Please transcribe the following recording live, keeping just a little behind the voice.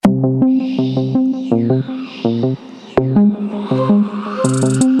I've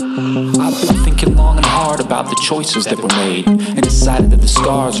been thinking long and hard about the choices that were made, and decided that the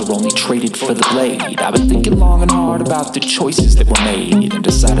scars are only traded for the blade. I've been thinking long and hard about the choices that were made, and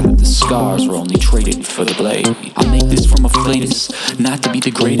decided that the scars are only traded for the blade. I make this from a flatus, not to be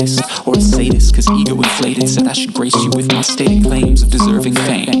the greatest or a sadist, cause ego inflated said I should grace you with my stated claims of deserving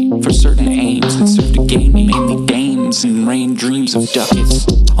fame for certain aims that serve to gain me, mainly games and rain dreams of ducats.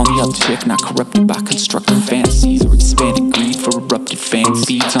 On the uptick, not corrupted by constructive fantasies or expanded greed for erupted fan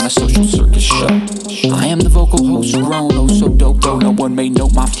seeds on a social circus show. I am the vocal host, grown, oh so dope, though no one may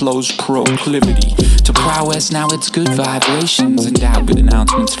note my flow's proclivity to prowess. Now it's good vibrations, endowed with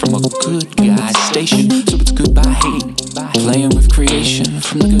announcements from a good guy station. So it's goodbye hating, playing with creation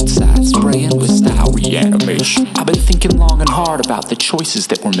from the good side, spraying with style reanimation. I've been thinking long and hard about the choices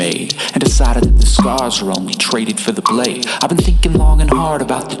that were made, and decided that the scars are only traded for the blade. I've been thinking long and hard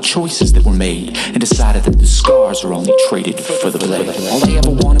about the choices that were made, and decided that the scars are only traded for the blade. All I ever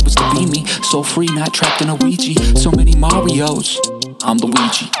wanted was to be me, so free, not trapped in a Ouija. So many Marios, I'm the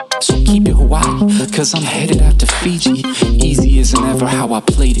Ouija. So keep it Hawaii, cause I'm headed out to Fiji. Easy as ever how I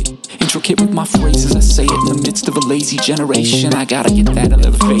played it, intricate with my phrases, I say it in the midst of a lazy generation. I gotta get that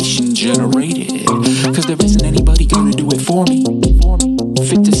elevation generated, cause there isn't anybody gonna do it for me,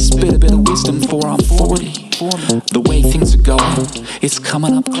 fit to spit a bit of wisdom for I'm 40. The way things are going, it's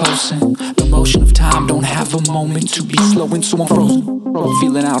coming up close, and the motion of time don't have a moment to be slowing, so I'm frozen,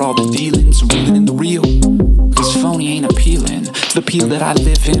 feeling out all the dealings, reeling in the real, cause phony ain't appealing to the peel that I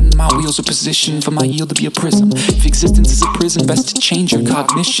live in. My wheels are positioned for my yield to be a prism. If existence is a prison, best to change your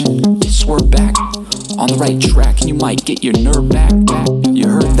cognition. Swerve back on the right track and you might get your nerve back. You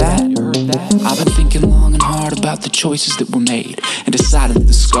heard that? I've been thinking long and hard about the choices that were made, and decided that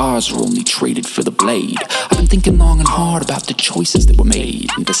the scars are only traded for the blade. I've been thinking long and hard about the choices that were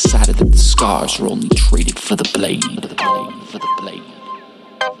made, and decided that the scars are only traded for the blade. For the blade.